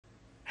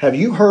Have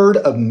you heard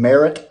of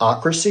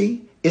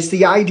meritocracy? It's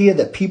the idea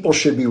that people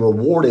should be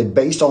rewarded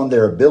based on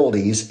their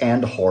abilities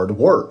and hard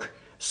work.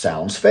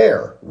 Sounds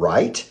fair,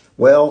 right?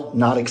 Well,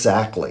 not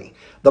exactly.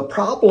 The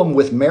problem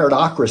with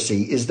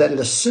meritocracy is that it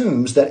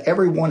assumes that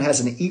everyone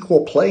has an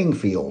equal playing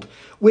field,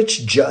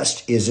 which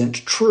just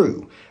isn't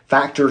true.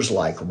 Factors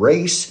like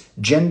race,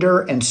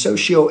 gender, and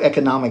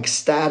socioeconomic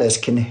status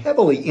can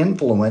heavily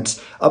influence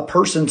a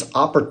person's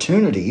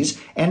opportunities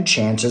and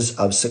chances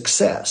of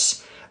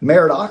success.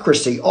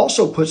 Meritocracy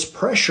also puts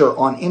pressure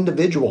on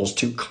individuals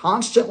to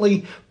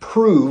constantly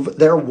prove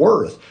their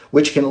worth,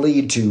 which can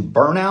lead to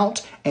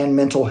burnout and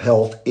mental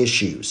health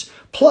issues.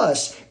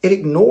 Plus, it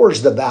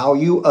ignores the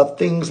value of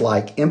things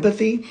like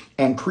empathy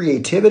and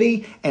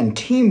creativity and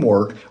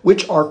teamwork,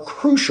 which are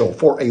crucial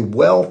for a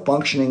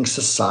well-functioning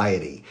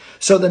society.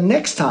 So the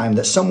next time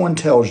that someone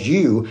tells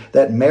you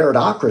that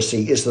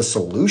meritocracy is the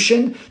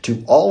solution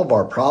to all of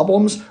our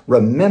problems,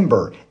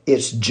 remember,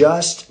 it's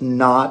just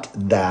not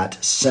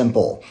that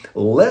simple.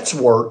 Let's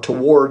work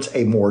towards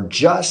a more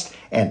just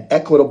and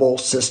equitable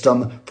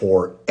system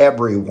for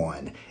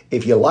everyone.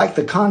 If you like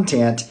the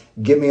content,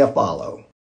 give me a follow.